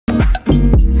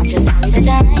I'm just sorry that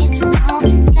there ain't no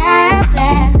time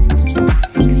left.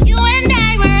 'Cause you and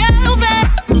I were over.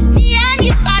 Me and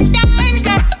you are done.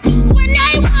 'Cause when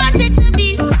I wanted to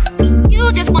be,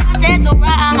 you just wanted to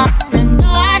run. And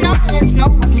though I know it's no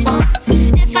one's fault,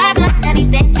 if I've learned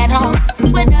anything at all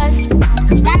with us,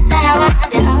 back to how I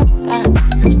got it up.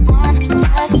 1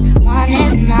 plus 1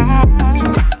 is 9.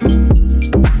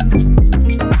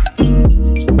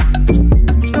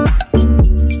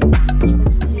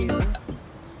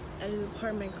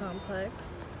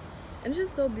 Complex, and it's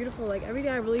just so beautiful. Like every day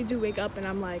I really do wake up and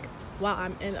I'm like, wow,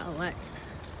 I'm in LA.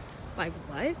 Like,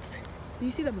 what? Do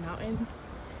you see the mountains?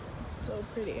 It's so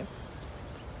pretty.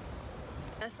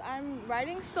 Yes, I'm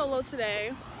riding solo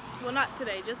today. Well, not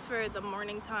today, just for the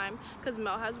morning time because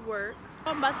Mel has work.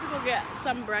 I'm about to go get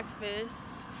some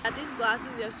breakfast. I had these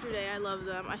glasses yesterday. I love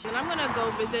them. And I'm gonna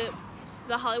go visit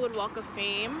the Hollywood Walk of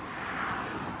Fame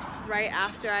right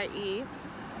after I eat.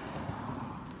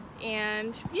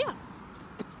 And yeah,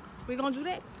 we're gonna do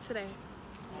that today.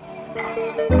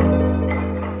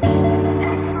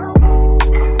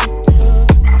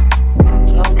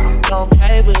 Don't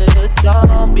play with it,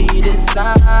 don't be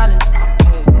dishonest.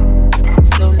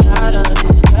 Still not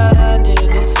understanding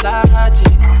this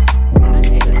logic.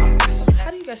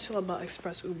 How do you guys feel about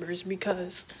express Ubers?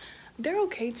 Because they're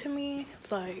okay to me,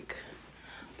 like,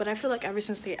 but I feel like ever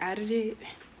since they added it,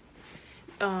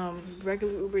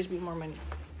 regular Ubers be more money.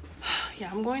 Yeah,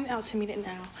 I'm going out to meet it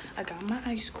now. I got my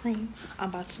ice cream. I'm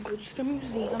about to go to the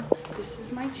museum. This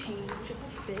is my change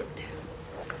outfit.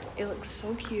 It looks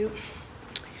so cute.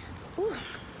 Ooh.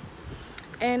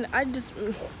 And I just,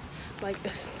 like,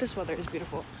 this weather is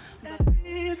beautiful.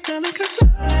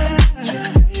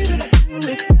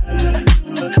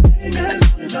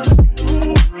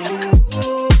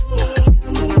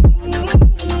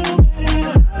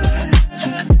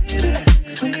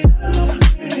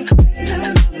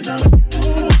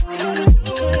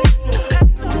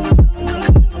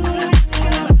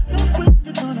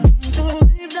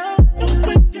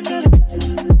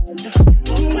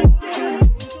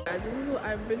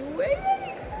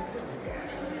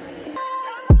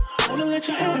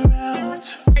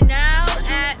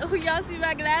 Y'all see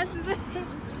my glasses?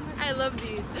 I love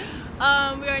these.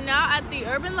 We are now at the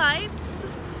Urban Lights.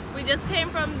 We just came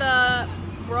from the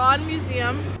Braun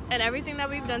Museum, and everything that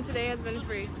we've done today has been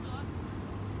free.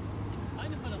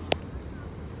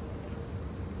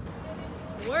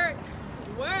 Work,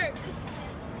 work.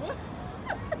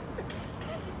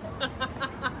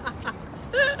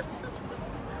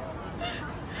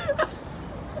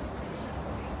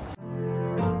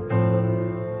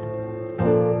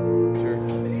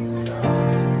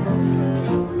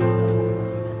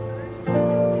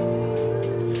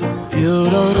 You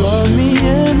don't love me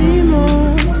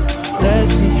anymore.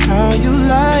 Let's see how you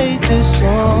like this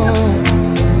song.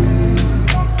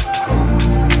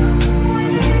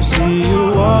 See you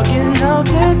walking out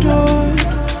that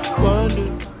door. Wonder.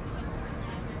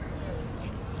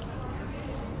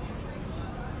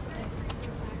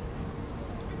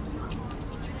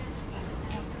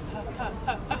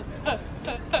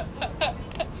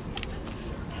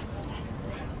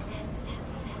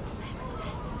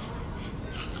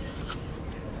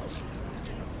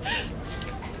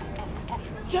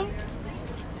 Jump.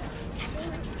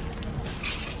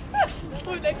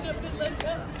 Oh, next jump, let's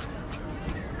go.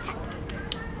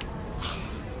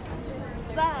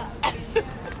 Stop.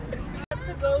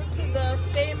 To go to the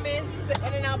famous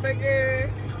In-N-Out Burger.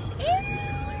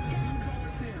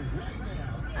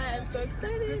 I am so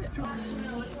excited.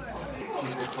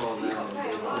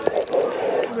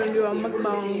 We're gonna do a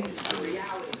mukbang.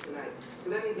 So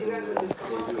that means you have to just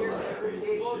come up here at the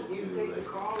table, you take the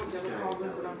call, whichever call is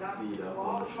listed on top.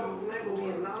 All the calls tonight will be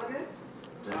anonymous.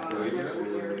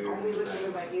 You're only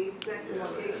listed by age, sex, and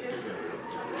location.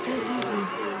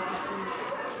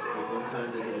 One time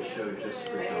they did a show just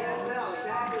for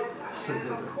dogs.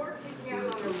 Of course you can't on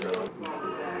the road call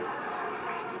sex.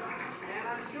 And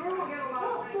I'm sure we'll get a lot of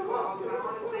phone calls, and I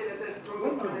want to say that that's from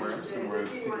the somewhere,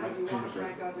 take my team's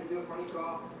right. us and do a phone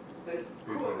call. That's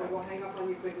cool, but we'll hang up on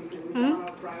you quickly because we want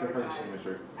to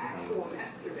prioritize actual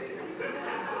masturbators.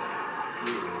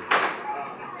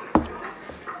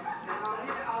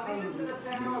 I'll leave this to the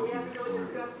panel. We have to really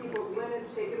discuss people's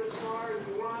limits, take it as far as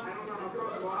you want. I don't know how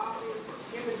close we'll have to.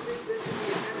 Human fitness is the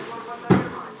attendance one, but never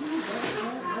mind.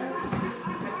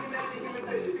 Have you met the human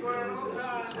fitness for a long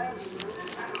time?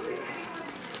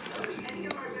 Any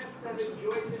of our guests have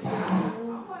enjoyed this time?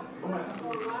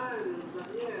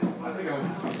 I think I went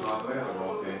to Plaza. I got a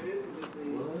ball game.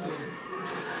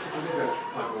 I think that's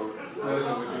tacos. I don't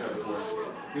know what you had before.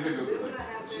 These are good.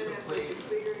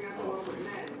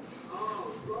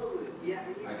 I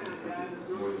just expected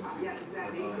more than 2.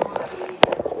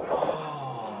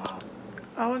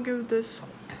 I would give this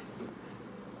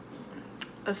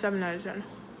a 7 out of 10.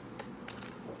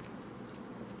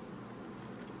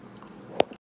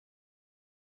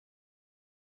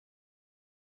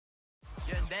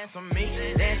 Dance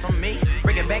on me,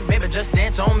 bring it back, baby, just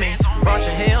dance on me. Brought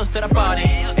your heels to the party,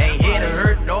 ain't here to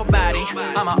hurt nobody.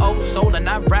 I'm an old soul and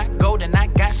I rock gold and I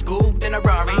got schooled in a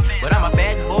Rari. But I'm a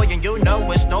bad boy and you